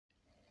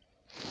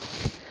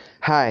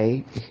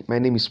Hi, my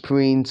name is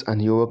Prince,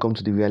 and you're welcome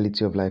to the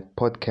Reality of Life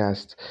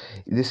podcast.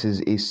 This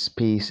is a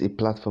space, a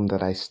platform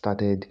that I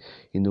started,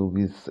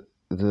 with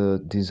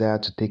the desire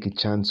to take a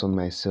chance on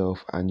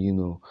myself and,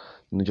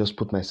 just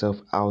put myself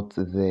out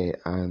there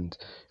and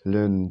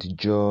learn the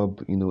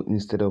job,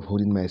 instead of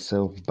holding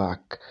myself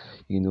back,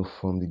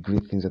 from the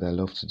great things that I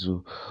love to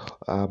do.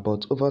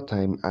 But over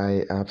time,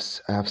 I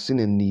have seen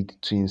a need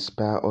to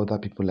inspire other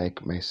people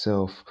like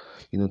myself,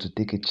 to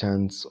take a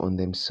chance on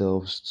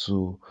themselves,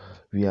 to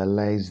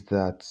realize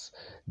that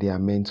they are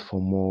meant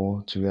for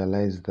more, to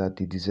realize that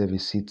they deserve a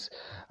seat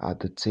at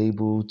the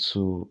table,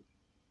 to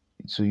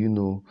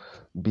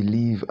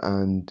believe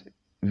and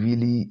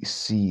really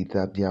see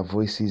that their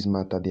voices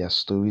matter, their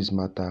stories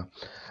matter,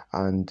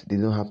 and they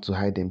don't have to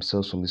hide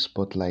themselves from the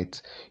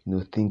spotlight,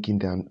 thinking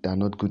they're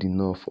not good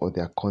enough or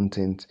their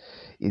content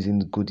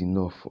isn't good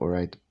enough. All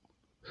right,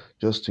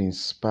 just to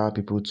inspire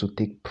people to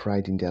take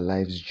pride in their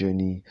life's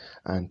journey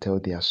and tell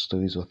their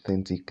stories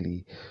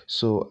authentically.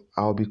 So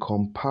I'll be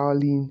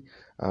compiling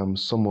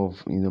some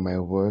of my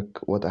work,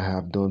 what I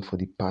have done for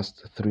the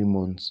past 3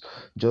 months,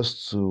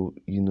 just to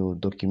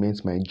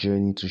document my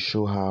journey, to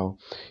show how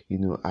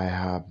I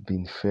have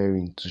been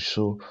faring, to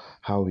show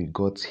how we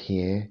got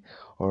here.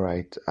 All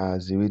right,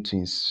 as a way to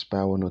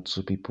inspire one or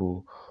two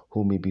people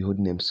who may be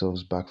holding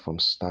themselves back from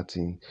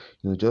starting,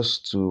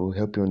 just to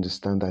help you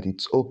understand that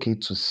it's okay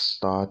to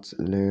start,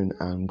 learn,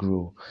 and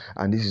grow.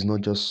 And this is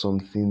not just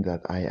something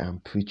that I am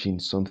preaching,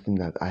 something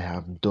that I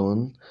have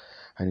done,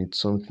 and it's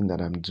something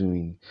that I'm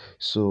doing.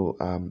 So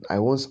I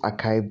once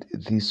archived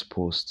these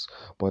posts,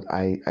 but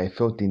I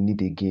felt the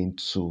need again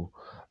to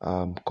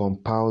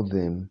compile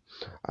them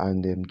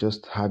and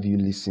just have you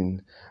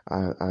listen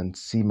and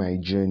see my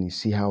journey,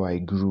 see how I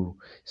grew,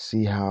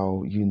 see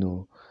how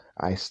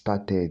I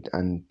started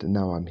and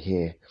now I'm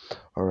here.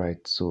 All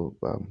right, so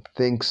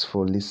thanks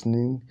for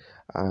listening,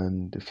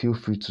 and feel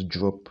free to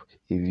drop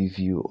a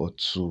review or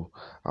two.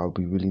 I'll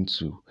be willing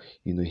to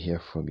hear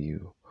from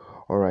you.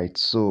 All right,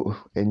 so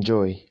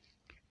enjoy.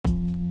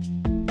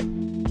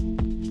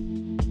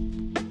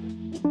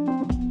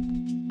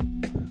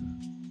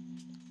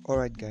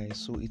 Alright, guys,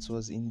 so it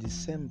was in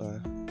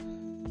December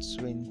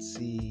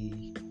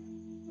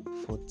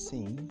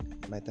 2014.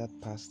 My dad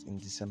passed in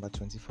December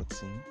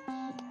 2014,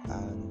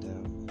 and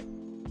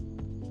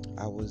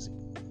I was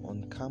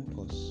on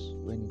campus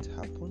when it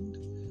happened,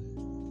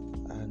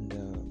 and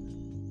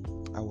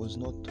I was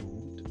not told.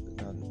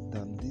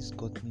 And this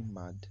got me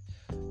mad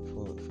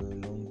for a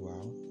long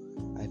while.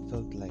 I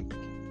felt like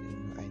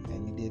I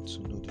needed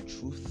to know the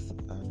truth,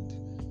 and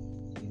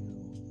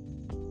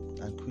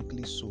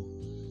quickly so.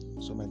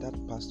 So my dad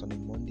passed on a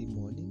Monday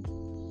morning,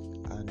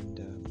 and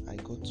I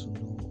got to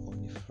know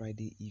on a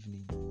Friday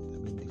evening. I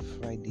mean, the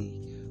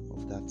Friday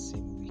of that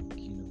same week,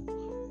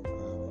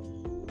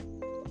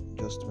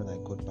 just when I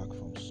got back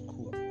from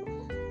school,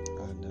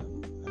 and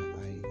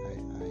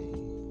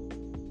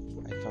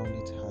I found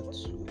it hard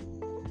to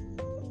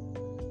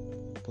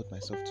put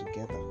myself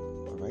together.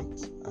 All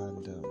right,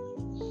 and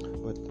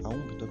but I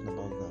won't be talking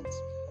about that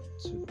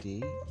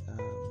today.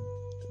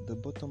 The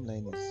bottom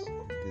line is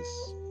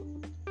this.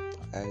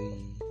 I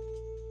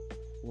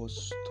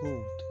was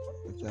told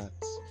that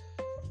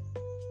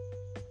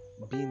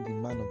being the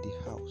man of the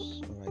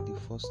house, alright, the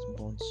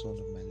firstborn son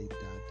of my late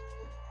dad,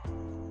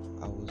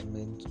 I was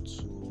meant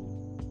to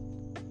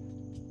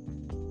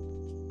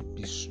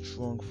be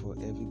strong for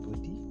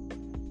everybody,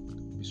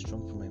 be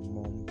strong for my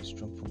mom, be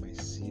strong for my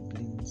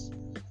siblings,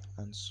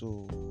 and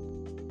so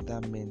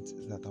that meant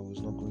that I was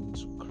not going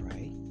to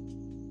cry,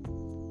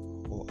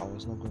 or I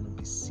was not going to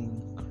be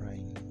seen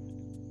crying,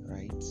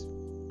 right?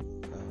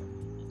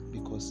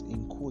 Because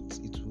in quotes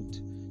it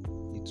would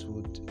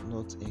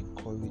not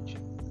encourage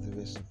the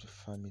rest of the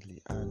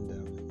family, and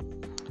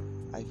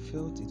I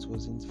felt it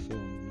wasn't fair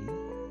on me.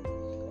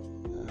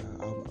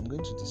 I'm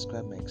going to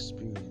describe my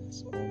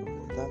experience on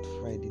that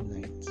Friday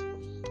night.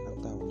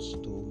 After I was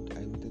told,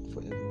 I waited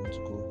for everyone to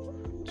go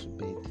to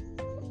bed,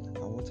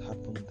 and what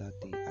happened that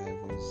day, I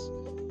was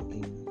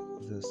in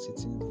the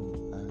sitting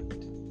room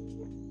and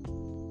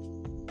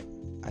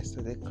I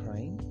started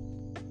crying.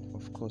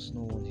 Of course,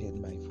 no one heard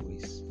my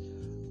voice,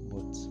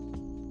 but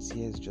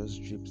tears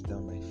just dripped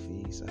down my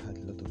face. I had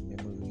a lot of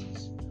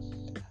memories,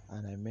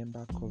 and I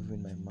remember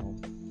covering my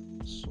mouth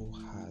so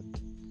hard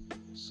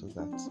so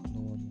that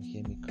no one would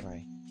hear me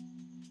cry.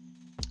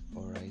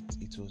 Alright,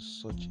 it was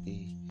such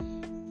a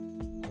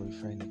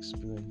horrifying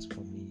experience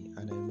for me,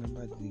 and I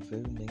remember the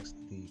very next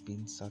day,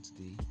 being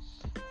Saturday,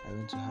 I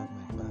went to have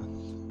my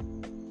bath,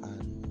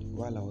 and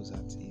while I was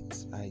at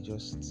it, I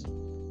just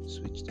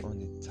switched on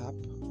the tap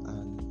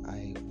and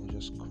I was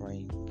just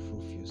crying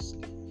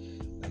profusely.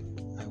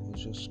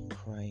 Just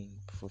crying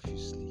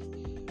profusely.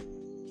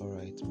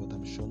 Alright, but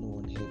I'm sure no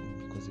one heard me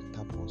because the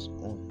tap was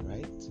on,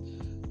 right?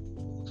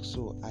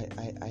 So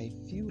I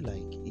feel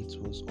like it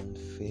was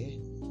unfair,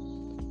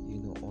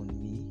 on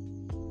me,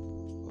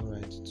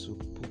 alright, to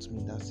put me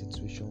in that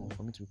situation, or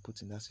for me to be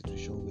put in that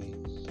situation where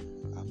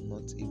I'm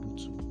not able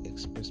to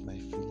express my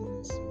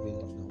feelings well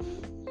enough.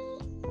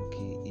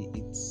 Okay,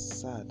 it's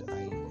sad,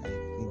 I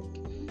think,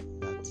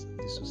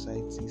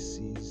 society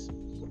sees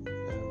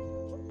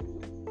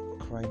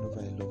crying over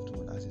a loved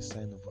one as a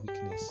sign of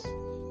weakness,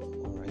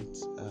 all right,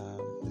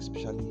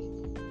 especially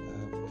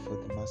for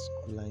the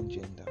masculine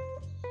gender.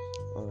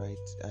 All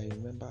right, I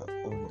remember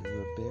on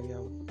the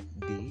burial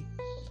day,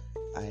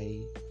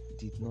 I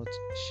did not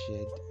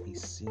shed a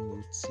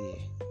single tear.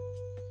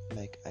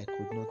 Like, I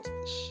could not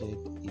shed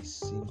a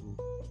single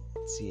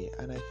tear,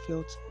 and I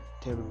felt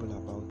terrible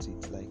about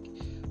it. Like,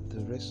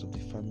 the rest of the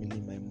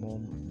family, my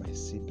mom, my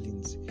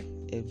siblings,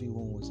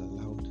 everyone was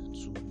allowed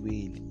to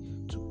wail,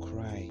 to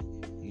cry,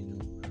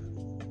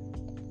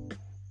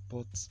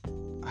 but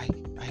I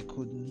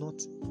could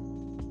not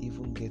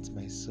even get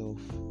myself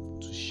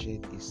to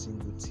shed a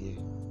single tear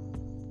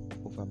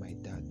over my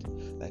dad.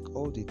 Like,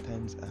 all the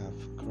times I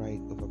have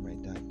cried over my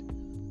dad,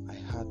 I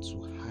had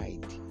to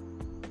hide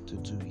to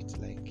do it.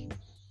 Like,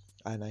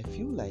 and I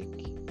feel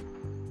like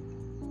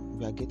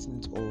we are getting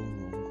it all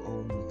wrong,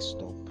 all mixed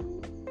up,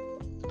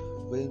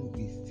 when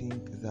we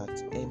think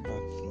that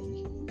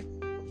empathy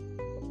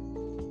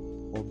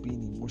or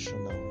being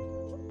emotional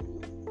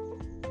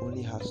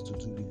only has to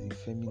do with the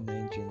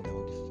feminine gender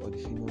or the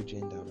female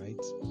gender,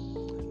 right?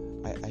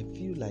 I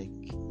feel like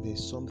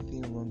there's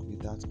something wrong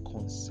with that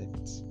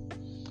concept,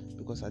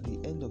 because at the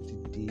end of the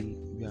day,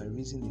 we are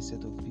raising a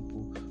set of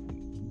people.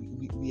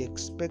 We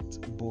expect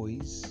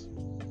boys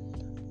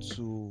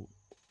to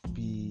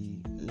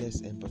be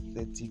less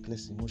empathetic,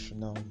 less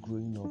emotional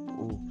growing up.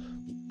 Oh,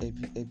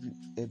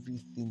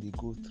 everything they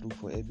go through,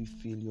 for every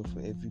failure, for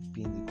every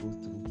pain they go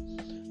through,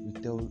 we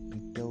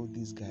tell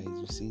these guys,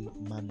 we say,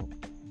 man up,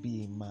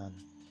 be a man.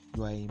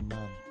 You are a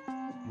man.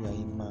 You are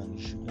a man. You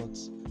should not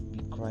be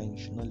crying.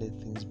 You should not let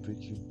things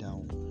break you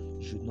down.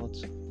 You should not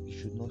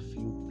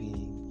feel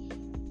pain.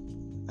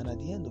 And at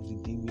the end of the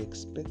day, we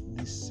expect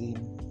these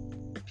same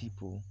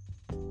people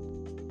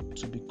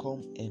to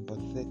become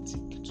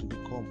empathetic, to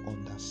become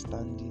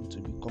understanding,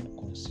 to become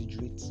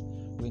considerate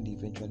when they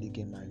eventually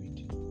get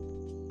married,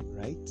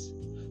 right?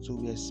 So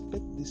we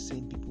expect these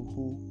same people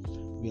who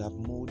we have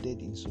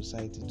molded in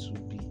society to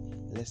be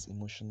less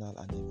emotional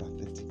and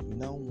empathetic. We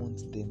now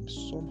want them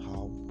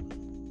somehow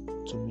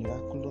to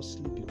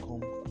miraculously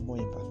become more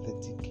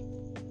empathetic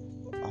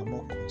and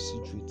more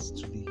considerate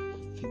to the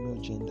female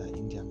gender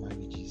in their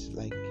marriages.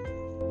 Like,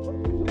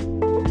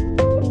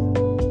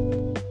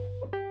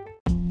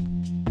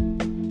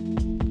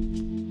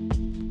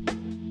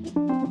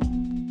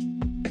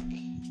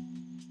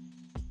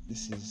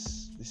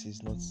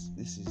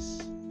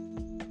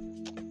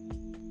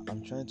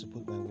 I'm trying to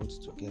put my words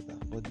together,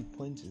 but the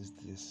point is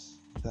this,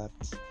 that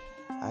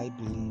I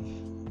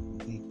believe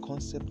the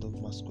concept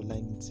of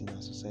masculinity in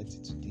our society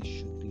today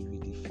should be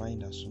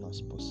redefined as soon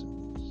as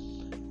possible.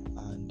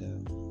 And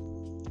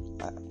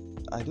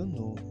I don't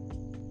know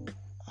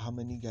how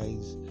many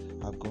guys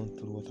have gone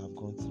through what I've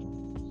gone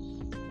through,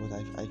 but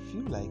I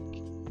feel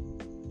like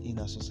in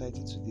our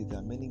society today, there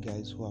are many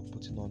guys who are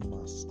putting on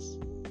masks.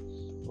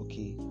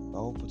 Okay, we're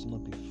all putting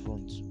up a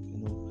front.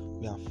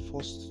 We are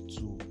forced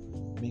to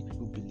make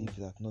people believe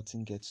that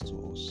nothing gets to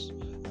us,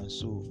 and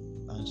so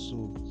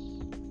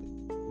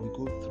we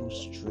go through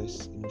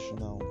stress,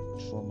 emotional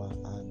trauma,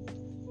 and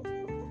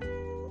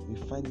we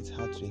find it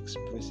hard to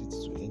express it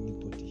to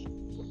anybody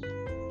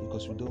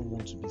because we don't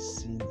want to be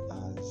seen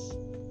as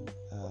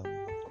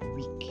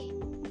weak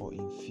or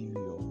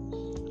inferior.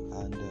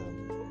 And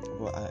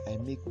but I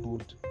make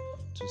bold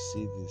to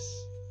say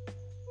this: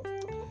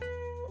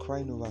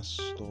 crying over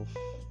stuff,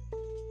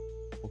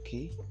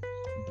 okay,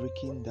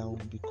 breaking down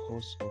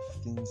because of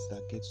things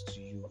that gets to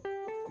you,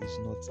 is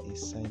not a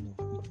sign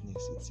of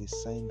weakness. It's a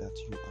sign that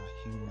you are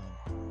human.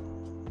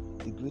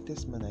 The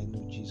greatest man I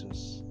know,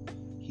 Jesus,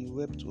 he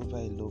wept over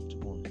a loved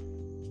one.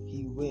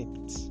 He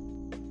wept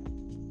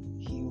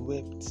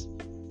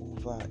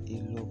over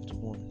a loved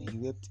one. He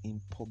wept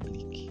in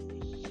public.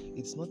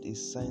 It's not a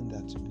sign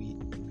that we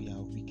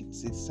are weak.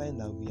 It's a sign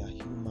that we are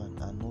human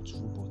and not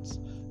robots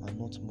and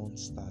not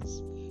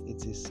monsters.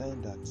 It's a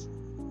sign that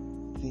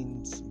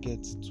things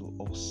get to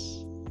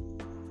us.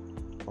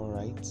 All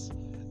right,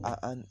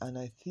 and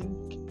I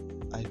think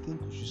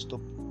we should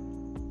stop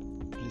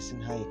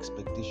placing high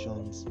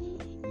expectations,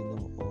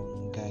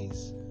 on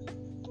guys.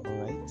 All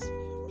right,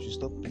 we should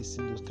stop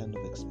placing those kind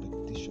of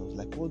expectations.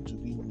 Like, what do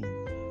we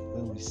mean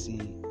when we say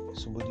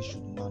somebody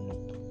should man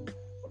up?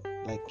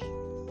 Like,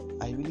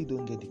 I really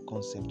don't get the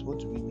concept. What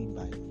do we mean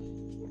by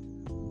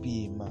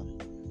be a man?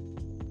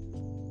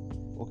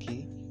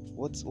 Okay,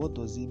 what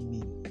does it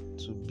mean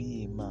to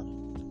be a man?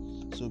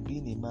 So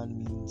being a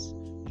man means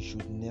you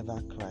should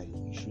never cry.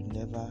 You should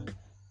never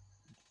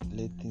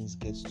let things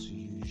get to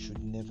you. You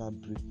should never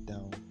break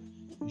down.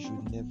 You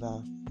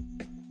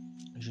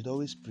should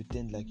always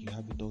pretend like you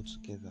have it all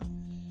together.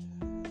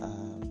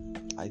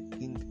 I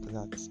think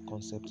that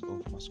concept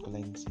of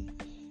masculinity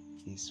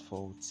is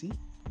faulty,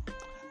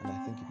 and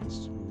I think it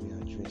needs to be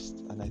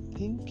readdressed. And I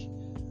think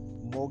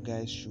more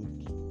guys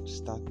should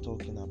start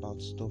talking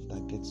about stuff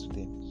that gets to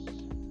them.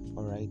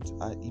 All right,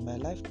 in my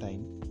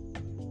lifetime,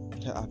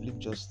 I've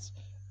lived just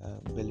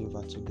barely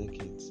over 2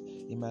 decades.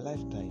 In my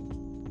lifetime,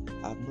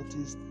 I've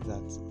noticed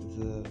that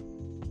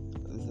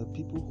the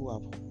people who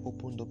have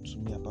opened up to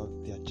me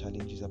about their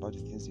challenges, about the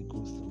things they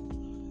go through,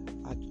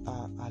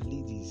 are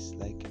ladies.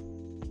 Like,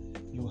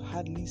 you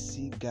hardly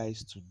see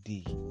guys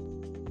today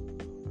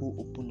who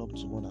open up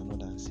to one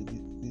another and say,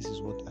 this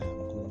is what I am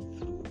going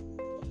through.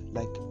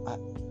 Like,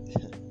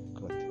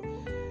 God,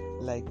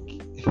 like,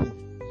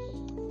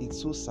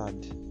 it's so sad,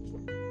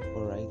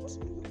 all right,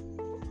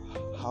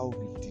 how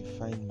we've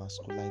defined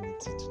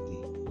masculinity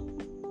today.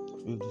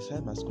 We've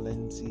defined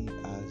masculinity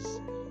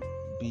as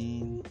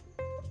being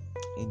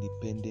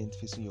independent,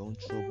 facing your own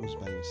troubles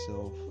by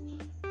yourself,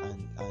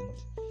 and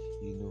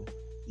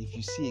if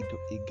you see a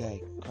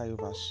guy cry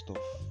over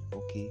stuff,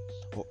 okay,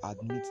 or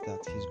admit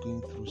that he's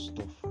going through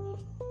stuff,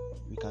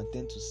 we can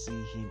tend to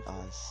see him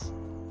as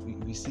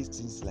we see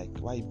things like,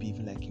 why you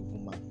behaving like a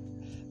woman?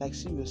 Like,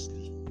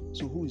 seriously.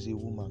 So who is a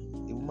woman?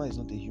 A woman is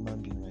not a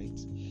human being, right?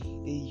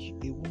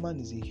 A woman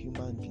is a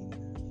human being,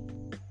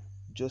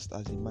 just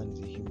as a man is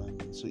a human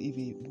being. So if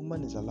a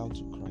woman is allowed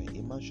to cry,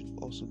 a man should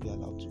also be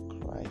allowed to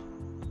cry.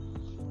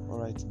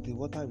 Alright, the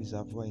water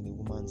reservoir in a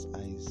woman's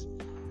eyes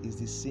is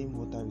the same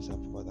water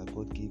reservoir that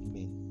God gave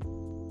men.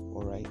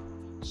 Alright,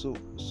 so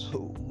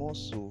more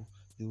so,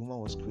 the woman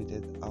was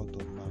created out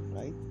of man,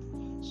 right?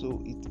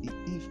 So if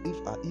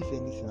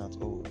anything at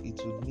all,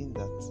 it would mean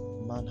that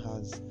man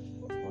has,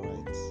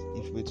 alright,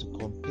 if we're to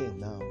compare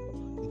now,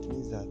 it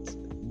means that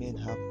men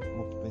have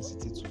more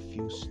propensity to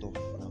feel stuff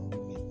than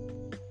women.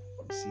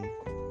 You see?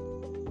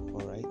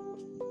 Alright,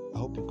 I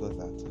hope you got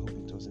that. I hope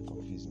it wasn't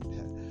confusing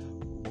there.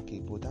 Okay,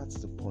 but that's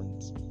the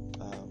point.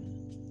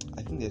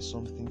 I think there's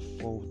something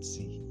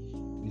faulty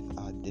with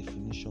our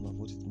definition of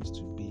what it means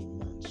to be a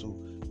man. So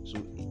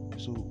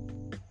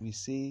we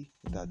say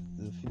that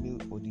the female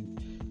or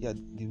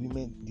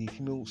the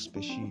female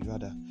species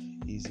rather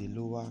is a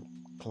lower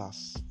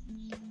class.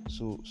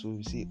 So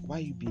we say, why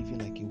are you behaving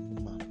like a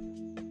woman?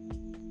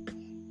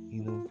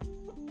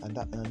 And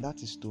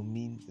that is to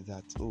mean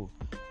that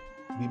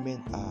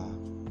women are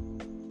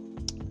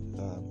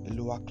a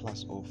lower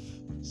class of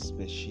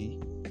species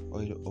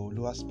or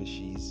lower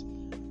species,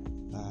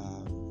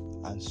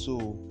 and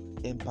so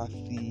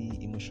empathy,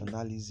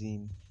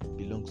 emotionalism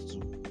belongs to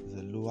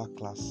the lower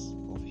class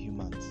of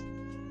humans.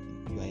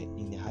 You are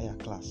in a higher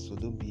class, so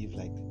don't behave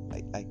like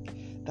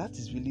that.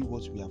 Is really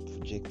what we are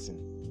projecting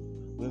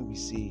when we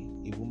say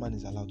a woman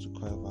is allowed to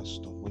cry over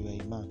stuff. When you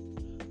are a man,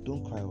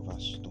 don't cry over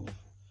stuff.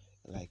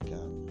 Like,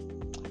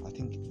 I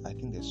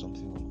think there's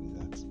something wrong with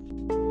that.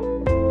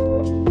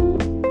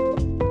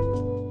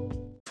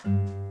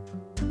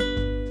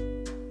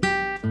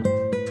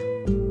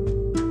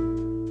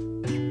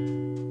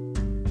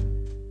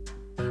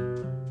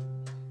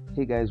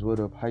 Hey guys, what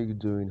up? How you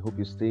doing? Hope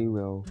you're staying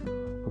well.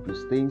 Hope you're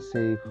staying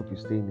safe. Hope you're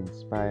staying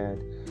inspired.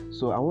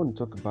 So I want to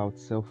talk about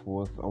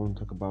self-worth. I want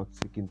to talk about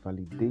seeking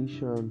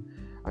validation,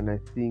 and I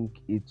think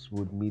it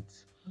would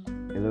meet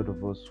a lot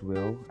of us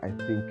well. I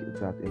think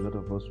that a lot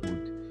of us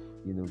would,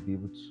 be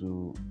able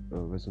to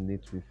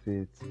resonate with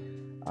it.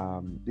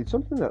 It's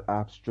something that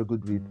I've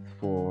struggled with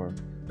for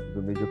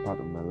the major part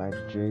of my life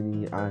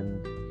journey,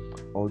 and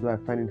although I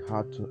find it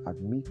hard to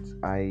admit,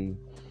 I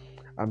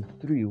am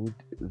thrilled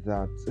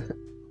that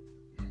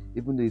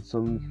even though it's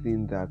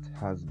something that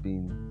has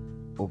been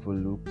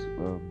overlooked,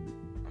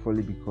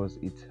 probably because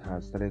it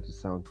has started to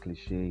sound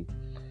cliche,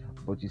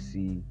 but you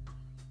see,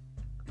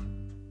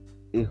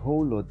 a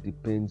whole lot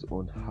depends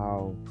on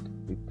how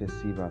we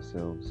perceive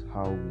ourselves,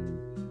 how we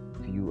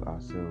view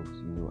ourselves,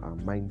 our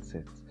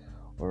mindset.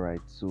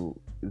 Alright, so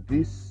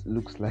this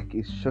looks like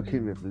a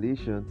shocking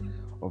revelation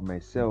of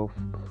myself,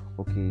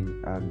 okay,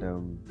 and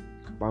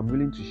but I'm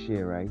willing to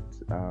share, right?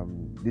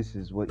 This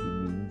is what it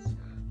means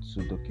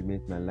to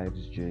document my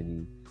life's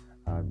journey.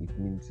 It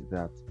means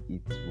that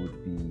it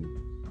would be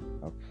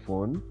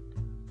fun,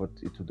 but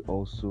it would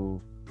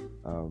also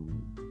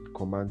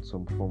command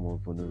some form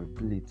of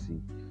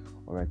vulnerability,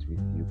 all right, with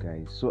you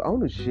guys. So I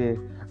want to share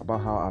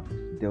about how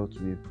I've dealt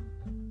with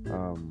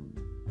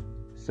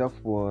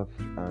self-worth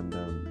and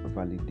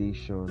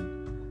validation,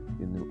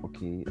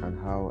 okay, and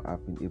how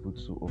I've been able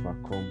to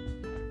overcome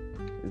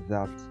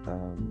that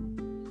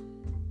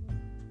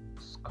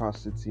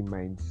scarcity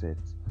mindset.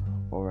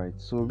 All right,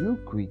 so real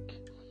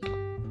quick,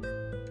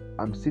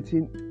 I'm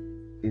sitting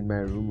in my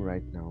room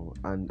right now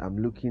and I'm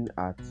looking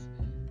at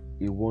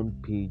a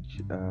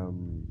one-page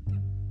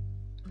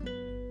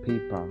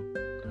paper.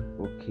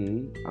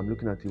 Okay, I'm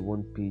looking at a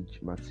one-page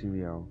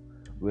material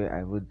where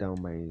I wrote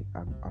down my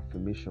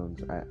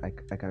affirmations.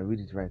 I can read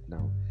it right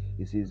now.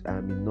 It says, I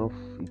am enough.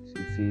 It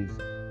says,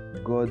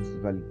 God's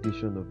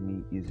validation of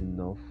me is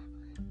enough.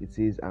 It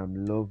says,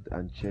 I'm loved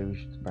and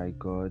cherished by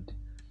God.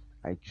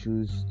 I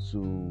choose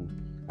to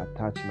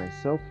attach my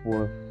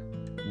self-worth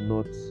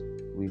not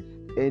with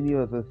any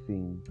other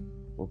thing,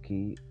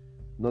 okay,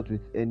 not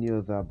with any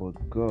other but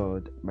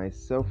God. My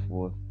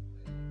self-worth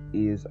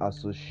is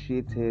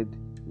associated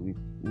with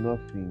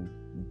nothing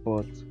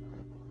but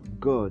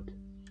God,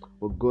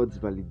 or God's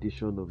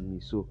validation of me.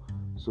 So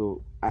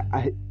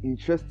I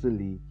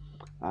interestingly,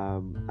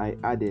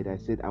 I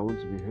said I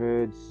want to be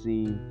heard,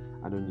 seen,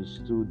 and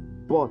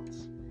understood, but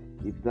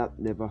if that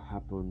never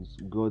happens,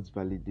 God's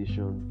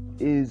validation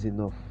is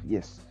enough.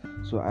 Yes,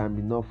 so I am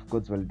enough.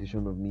 God's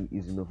validation of me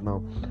is enough.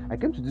 Now, I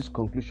came to this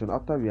conclusion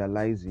after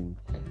realizing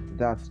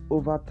that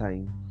over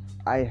time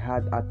I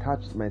had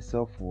attached my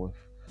self-worth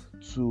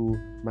to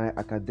my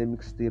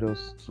academic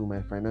status, to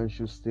my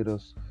financial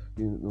status,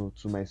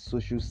 to my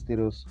social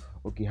status.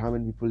 Okay, how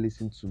many people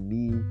listen to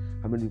me,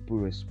 how many people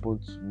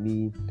respond to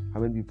me, how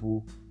many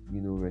people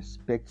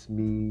respect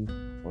me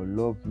or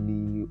love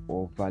me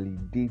or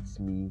validate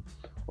me.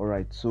 All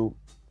right, so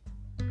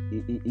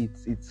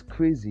it's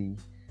crazy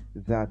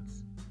that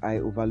I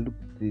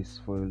overlooked this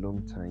for a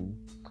long time.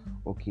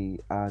 Okay,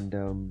 and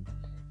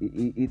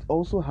it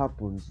also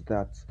happens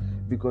that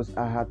because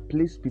I had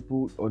placed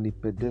people on a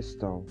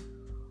pedestal,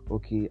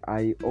 okay,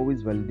 I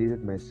always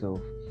validated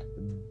myself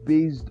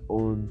based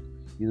on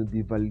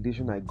the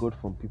validation I got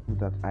from people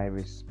that I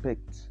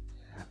respect.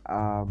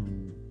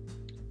 um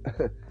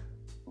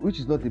which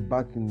is not a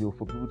bad thing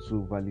for people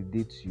to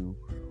validate you.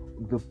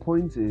 The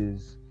point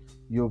is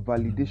your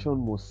validation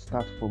must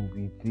start from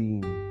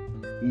within.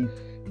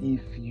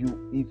 If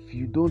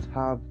you don't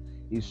have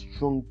a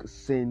strong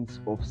sense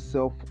of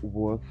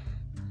self-worth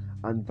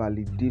and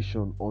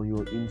validation on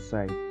your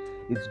inside,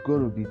 it's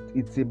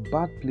a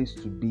bad place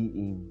to be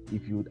in.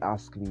 If you would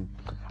ask me,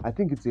 I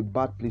think it's a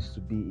bad place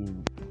to be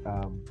in.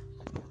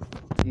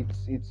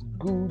 It's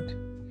good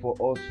for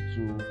us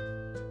to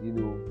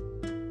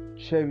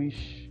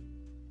cherish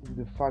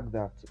the fact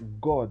that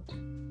God, I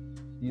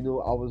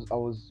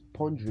was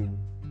pondering,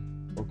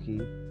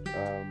 okay,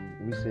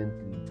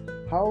 recently,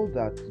 how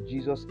that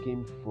Jesus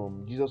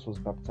was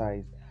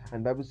baptized,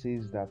 and Bible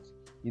says that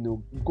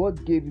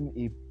God gave him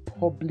a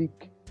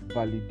public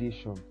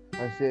validation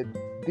and said,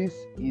 "This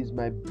is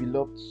my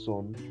beloved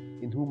son,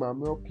 in whom I'm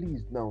well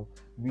pleased." Now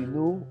we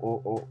know,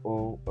 or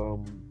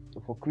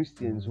for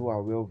Christians who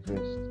are well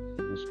versed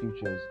in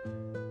scriptures,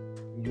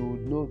 you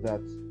would know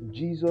that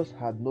Jesus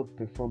had not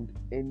performed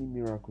any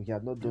miracle. He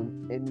had not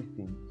done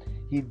anything.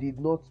 He did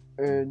not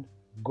earn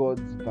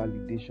God's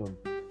validation.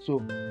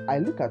 So I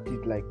look at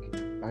it like,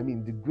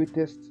 the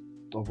greatest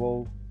of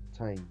all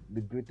time,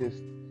 the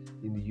greatest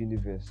in the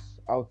universe,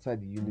 outside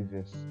the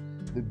universe,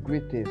 the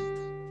greatest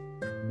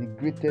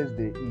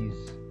there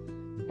is,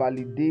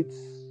 validates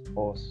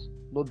us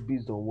not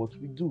based on what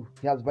we do.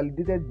 He has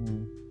validated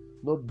me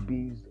not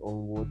based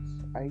on what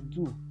I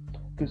do.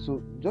 Okay,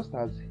 so just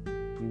as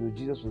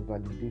Jesus was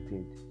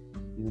validated,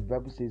 the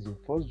Bible says in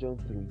 1 John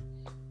 3,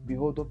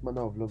 "Behold, what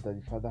manner of love that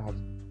the Father has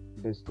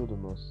bestowed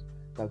on us,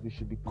 that we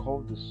should be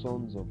called the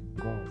sons of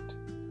God."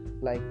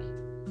 Like,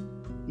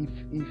 if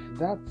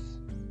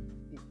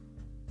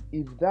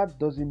that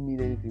doesn't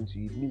mean anything to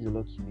you, it means a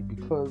lot to me,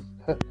 because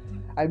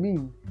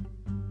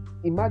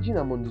imagine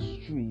I'm on the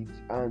street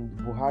and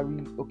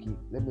Buhari. Okay,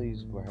 let me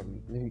use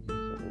Buhari. Let me use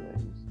something like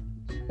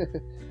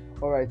this.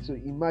 Alright, so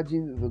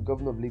imagine the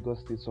governor of Lagos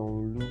State,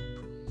 Sanwo-Olu,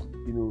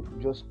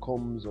 just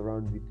comes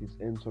around with his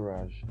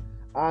entourage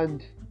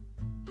and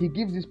he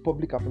gives this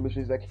public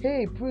affirmation. He's like,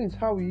 "Hey Prince,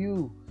 how are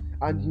you?"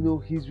 And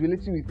he's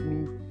relating with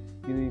me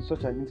in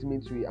such an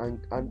intimate way,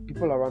 and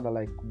people around are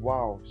like,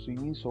 "Wow, so you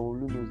mean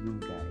Sanwo-Olu knows this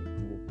guy?"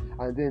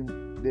 And then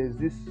there's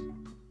this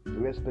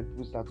respect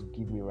people start to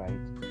give me,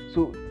 right?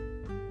 So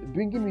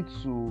bringing it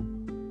to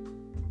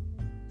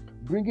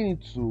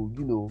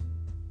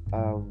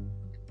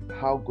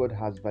how God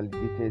has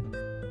validated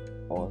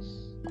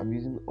us. I'm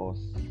using us,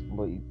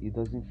 but it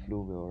doesn't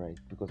flow well, right?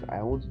 Because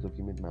I want to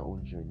document my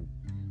own journey.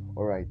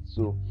 Alright,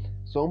 so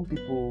some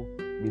people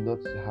may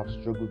not have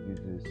struggled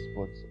with this,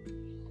 but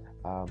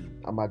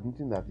I'm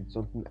admitting that it's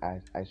something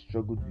I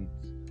struggled with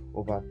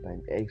over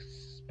time,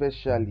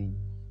 especially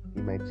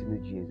in my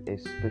teenage years,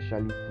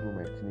 especially through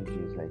my teenage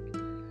years. Like,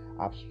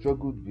 I've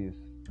struggled with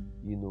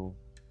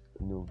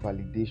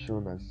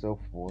validation and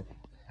self-worth,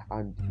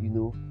 and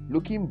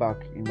looking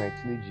back in my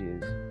teenage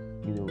years,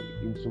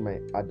 into my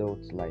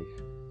adult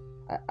life,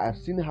 I've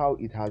seen how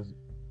it has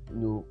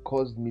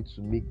caused me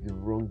to make the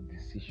wrong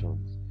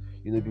decisions,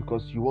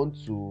 because you want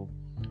to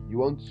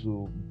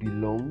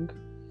belong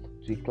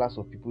to a class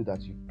of people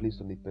that you've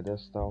placed on a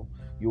pedestal.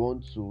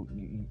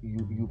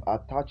 You've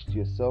attached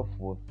your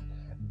self-worth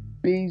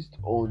based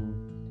on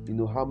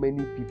how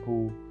many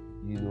people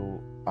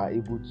are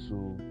able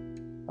to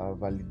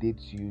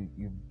validate you.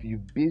 You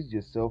base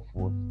your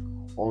self-worth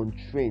on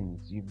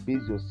trends. You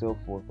base your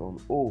self-worth on,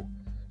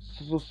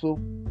 so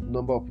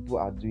number of people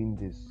are doing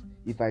this.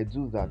 If I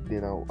do that,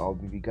 then I'll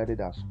be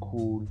regarded as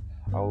cool.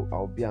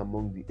 I'll be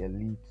among the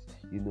elites.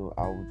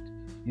 I would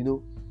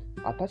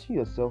attaching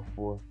your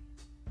self-worth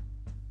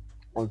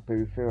on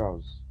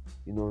peripherals,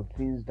 on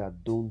things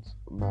that don't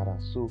matter.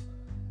 So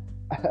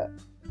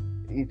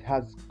it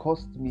has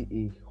cost me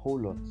a whole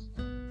lot,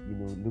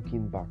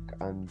 looking back.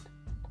 And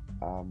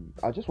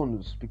I just want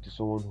to speak to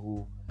someone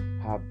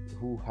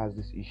who has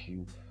this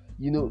issue.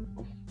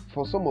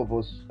 For some of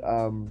us,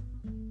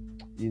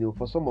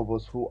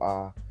 who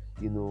are,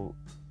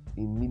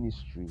 in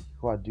ministry,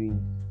 who are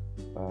doing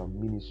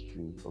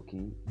ministry,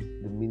 okay,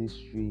 the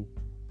ministry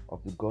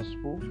of the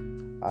gospel,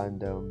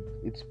 and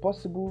it's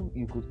possible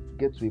you could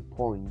get to a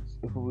point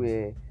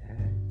where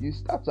you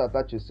start to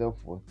attach yourself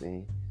worth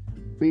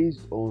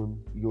based on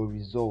your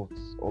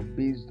results or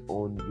based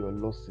on your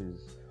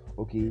losses,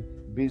 okay,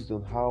 based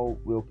on how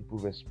well people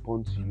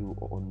respond to you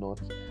or not,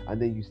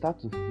 and then you start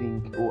to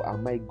think, oh,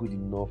 am I good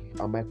enough,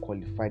 am I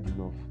qualified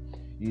enough,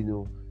 you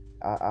know,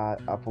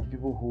 for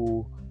people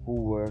who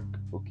work,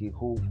 okay,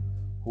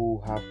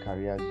 who have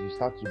careers, you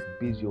start to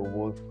base your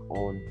worth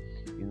on,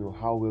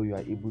 how well you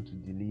are able to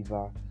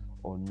deliver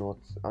or not,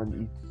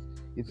 and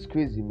it's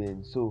crazy,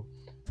 man. So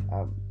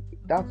um,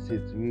 that's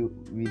it,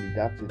 really.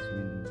 That's it,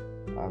 really.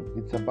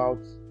 It's about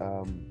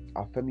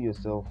affirming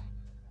yourself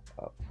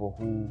for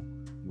who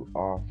you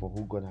are, for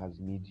who God has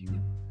made you,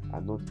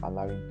 and not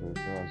allowing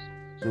peripherals.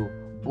 So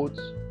both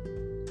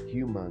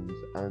humans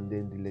and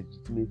then the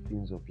legitimate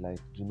things of life,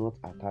 do not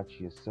attach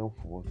your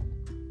self-worth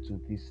to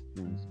these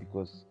things,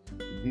 because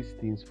these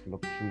things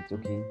fluctuate.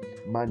 Okay,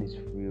 man is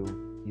frail,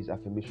 his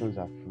affirmations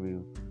are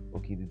frail,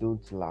 okay, they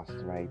don't last,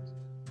 right?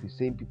 The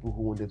same people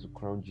who wanted to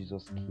crown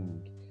Jesus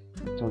king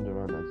turned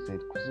around and said,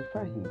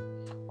 crucify him.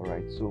 All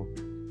right, so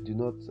do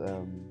not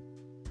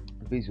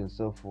base your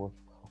self-worth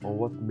on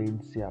what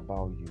men say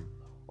about you.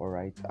 All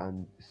right,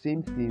 and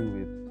same thing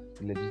with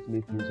the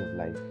legitimate things of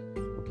life.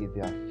 Okay,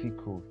 they are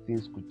fickle,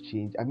 things could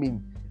change. I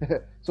mean,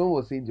 someone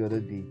was saying the other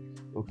day,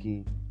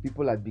 okay,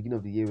 people at the beginning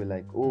of the year were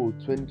like, oh,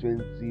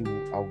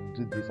 2020, I will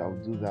do this, I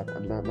will do that,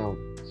 and now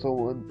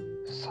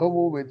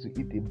someone went to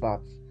eat a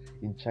bat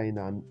in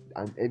China,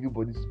 and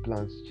everybody's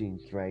plans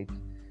changed, right?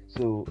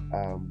 So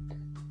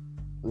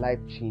life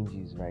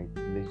changes, right?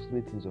 The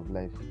legitimate things of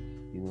life,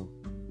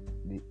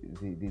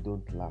 they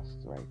don't last,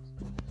 right?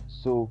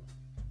 So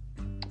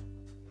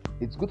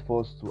it's good for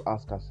us to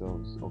ask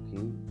ourselves,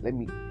 okay, let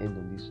me end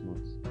on this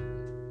note.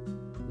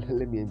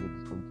 Let me end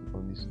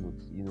on this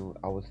note.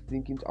 I was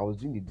doing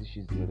the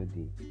dishes the other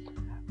day,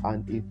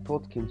 and a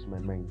thought came to my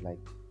mind, like,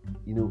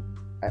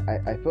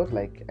 I felt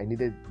like I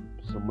needed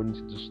some money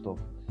to do stuff.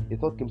 A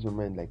thought came to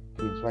my mind, like,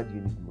 Prince, why do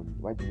you need money?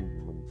 Why do you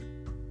need money?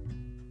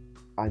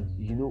 And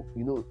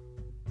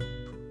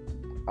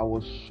I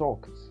was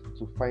shocked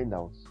to find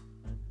out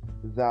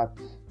that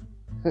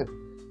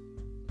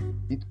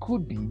it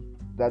could be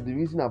that the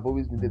reason I've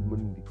always needed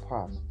money in the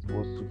past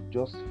was to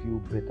just feel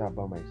better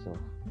about myself.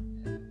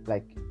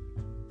 Like,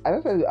 I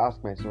just had to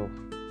ask myself,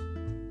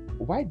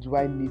 why do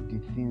I need the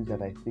things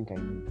that I think I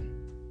need?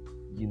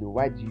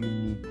 Why do you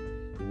need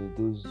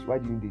why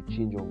do you need a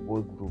change of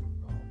wardrobe?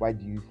 Why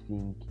do you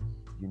think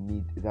you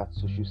need that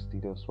social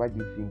status? Why do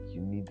you think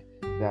you need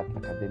that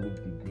academic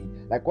degree?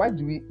 Like, why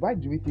do we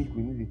think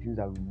we need the things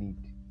that we need?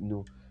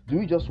 Do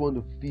we just want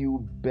to feel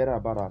better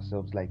about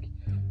ourselves? Like,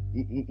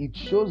 it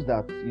shows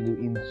that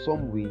in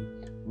some way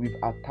we've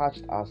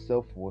attached our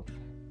self-worth,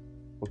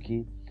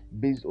 okay,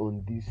 based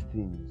on these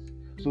things.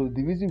 So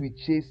the reason we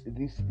chase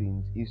these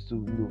things is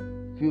to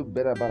feel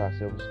better about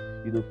ourselves,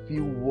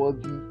 feel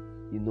worthy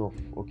enough,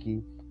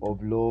 okay, of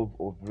love,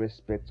 of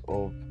respect,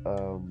 of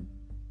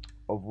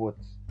what,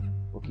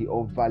 okay,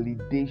 of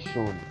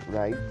validation,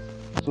 right?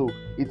 So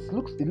it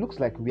looks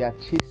like we are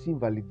chasing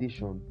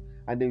validation,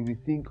 and then we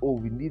think, oh,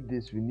 we need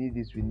this,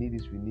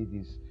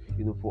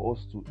 for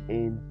us to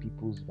earn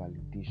people's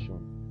validation.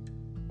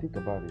 Think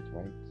about it,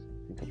 right?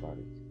 Think about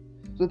it.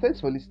 So thanks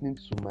for listening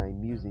to my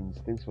musings,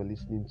 thanks for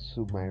listening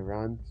to my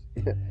rants,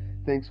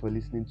 thanks for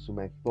listening to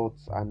my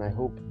thoughts, and I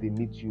hope they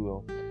meet you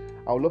well.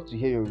 I would love to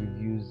hear your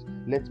reviews.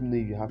 Let me know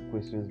if you have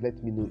questions.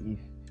 Let me know if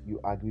you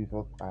agree with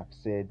what I've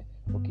said,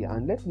 okay,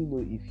 and let me know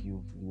if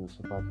you've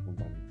suffered from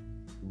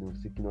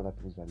seeking other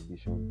people's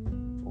validation.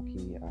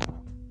 Okay,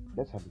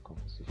 let's have a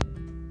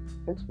conversation.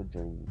 Thanks for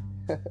joining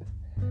me.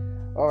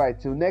 All right,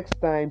 till next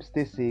time,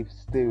 stay safe,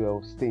 stay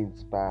well, stay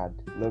inspired.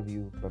 Love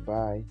you. Bye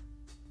bye.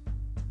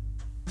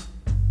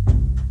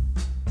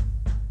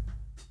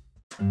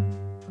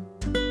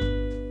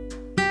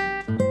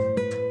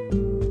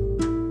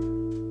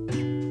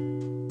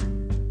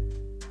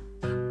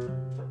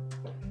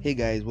 Hey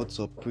guys, what's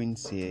up?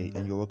 Prince here,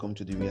 and you're welcome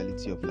to the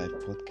Reality of Life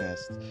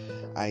podcast.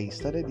 I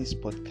started this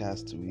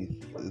podcast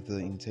with the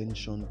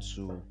intention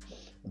to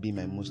be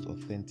my most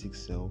authentic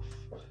self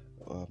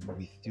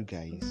with you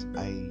guys.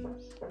 I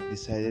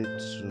decided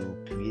to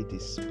create a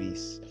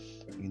space,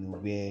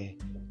 where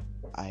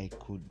I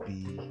could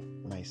be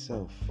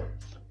myself.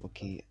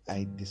 Okay,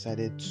 I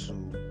decided to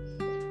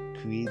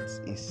create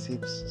a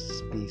safe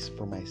space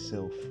for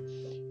myself,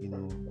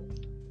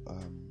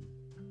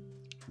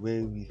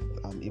 wherewith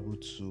I'm able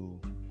to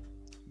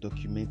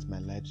document my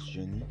life's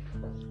journey,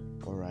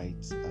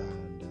 alright,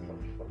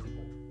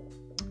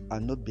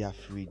 and not be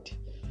afraid,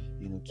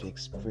 to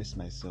express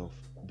myself,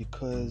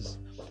 because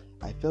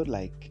I felt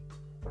like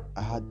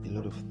I had a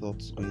lot of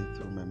thoughts going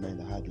through my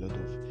mind. I had a lot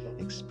of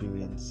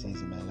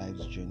experiences in my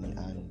life's journey,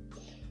 and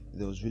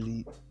there was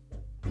really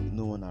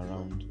no one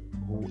around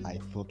who I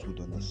thought would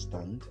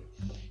understand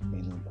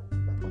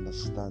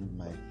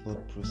my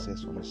thought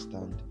process,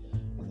 understand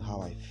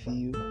how I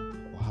feel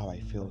or how I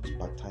felt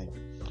part time.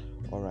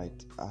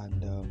 Alright,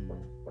 and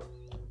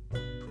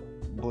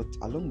But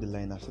along the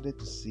line, I started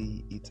to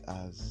see it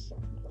as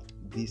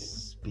this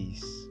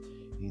space,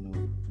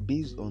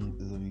 based on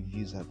the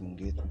reviews I've been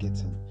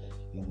getting.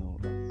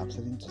 I'm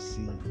starting to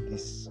see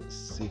this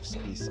safe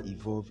space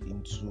evolve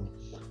into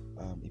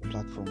a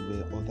platform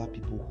where other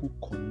people who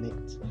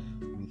connect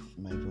with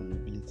my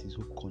vulnerabilities,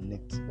 who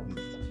connect with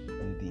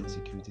the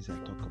insecurities I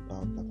talk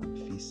about that I'm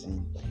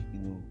facing,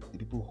 the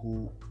people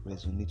who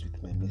resonate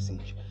with my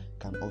message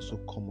can also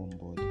come on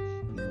board,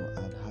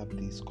 and have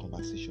these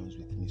conversations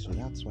with me. So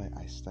that's why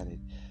I started,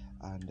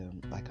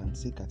 and I can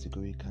say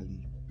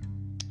categorically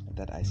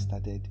that I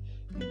started,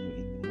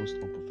 in the most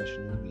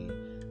unprofessional way,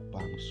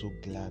 but I'm so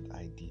glad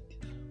I did.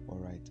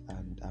 Alright,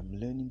 and I'm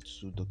learning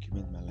to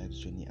document my life's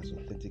journey as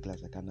authentically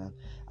as I can. And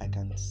I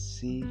can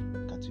say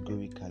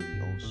categorically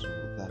also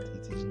that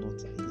it is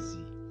not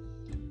easy.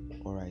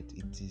 Alright,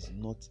 it is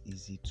not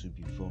easy to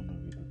be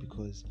vulnerable,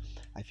 because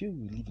I feel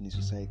we live in a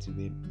society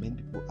where many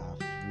people are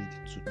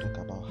afraid to talk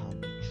about how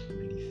they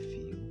truly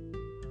feel,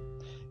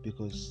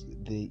 because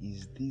there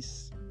is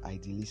this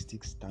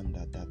idealistic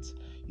standard that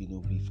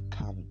we've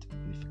carved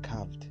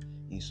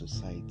in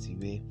society,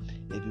 where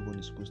everyone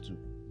is supposed to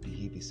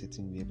behave a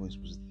certain way, everyone is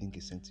supposed to think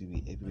a certain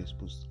way, everyone is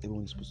supposed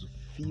to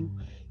feel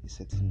a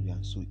certain way.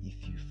 And so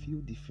if you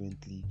feel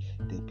differently,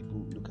 then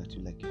people look at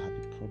you like you have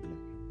a problem.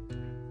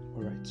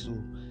 Alright, so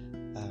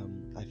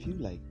I feel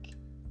like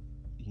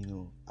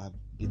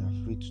I've been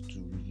afraid to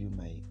reveal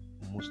my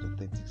most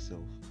authentic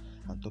self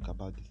and talk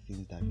about the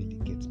things that really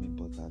get me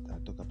bothered,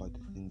 and talk about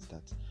the things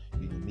that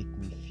make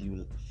me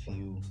feel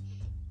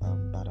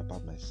bad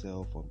about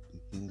myself, or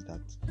the things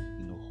that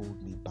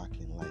hold me back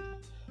in life.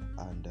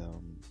 And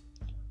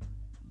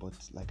but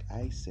like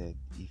I said,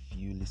 if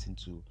you listen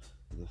to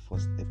the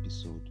first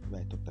episode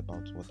where I talked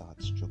about what I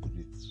had struggled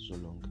with so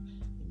long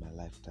in my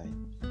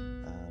lifetime,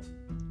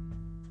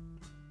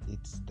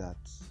 it's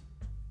that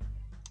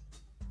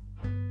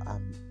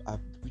I've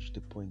reached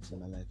a point in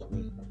my life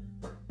where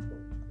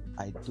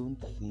I don't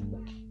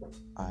think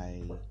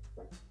I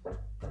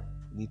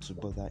need to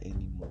bother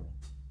anymore.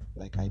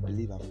 Like, I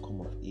believe I've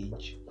come of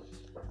age.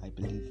 I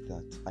believe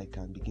that I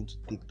can begin to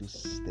take those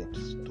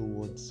steps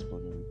towards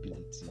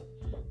vulnerability,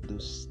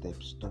 those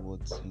steps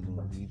towards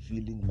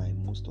revealing my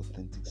most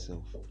authentic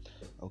self.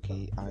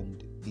 Okay,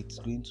 and it's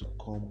going to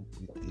come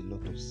with a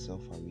lot of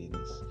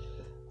self-awareness.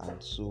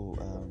 And so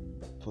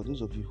for those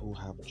of you who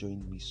have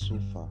joined me so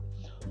far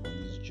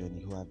on this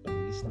journey, who have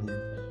been listening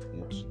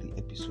to the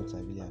episodes, I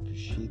really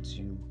appreciate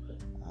you,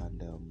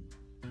 and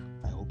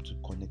I hope to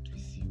connect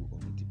with you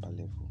on a deeper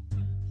level.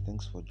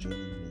 Thanks for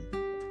joining me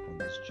on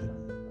this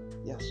journey.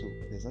 Yeah, so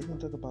there's nothing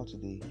to talk about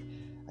today.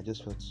 I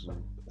just felt to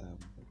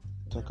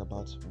talk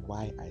about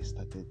why I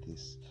started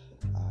this,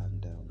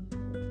 and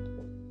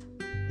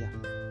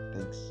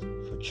thanks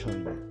for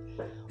joining.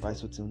 Alright,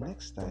 so till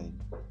next time,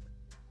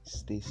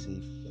 stay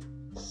safe,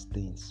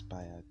 stay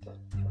inspired.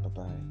 Bye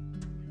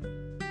bye.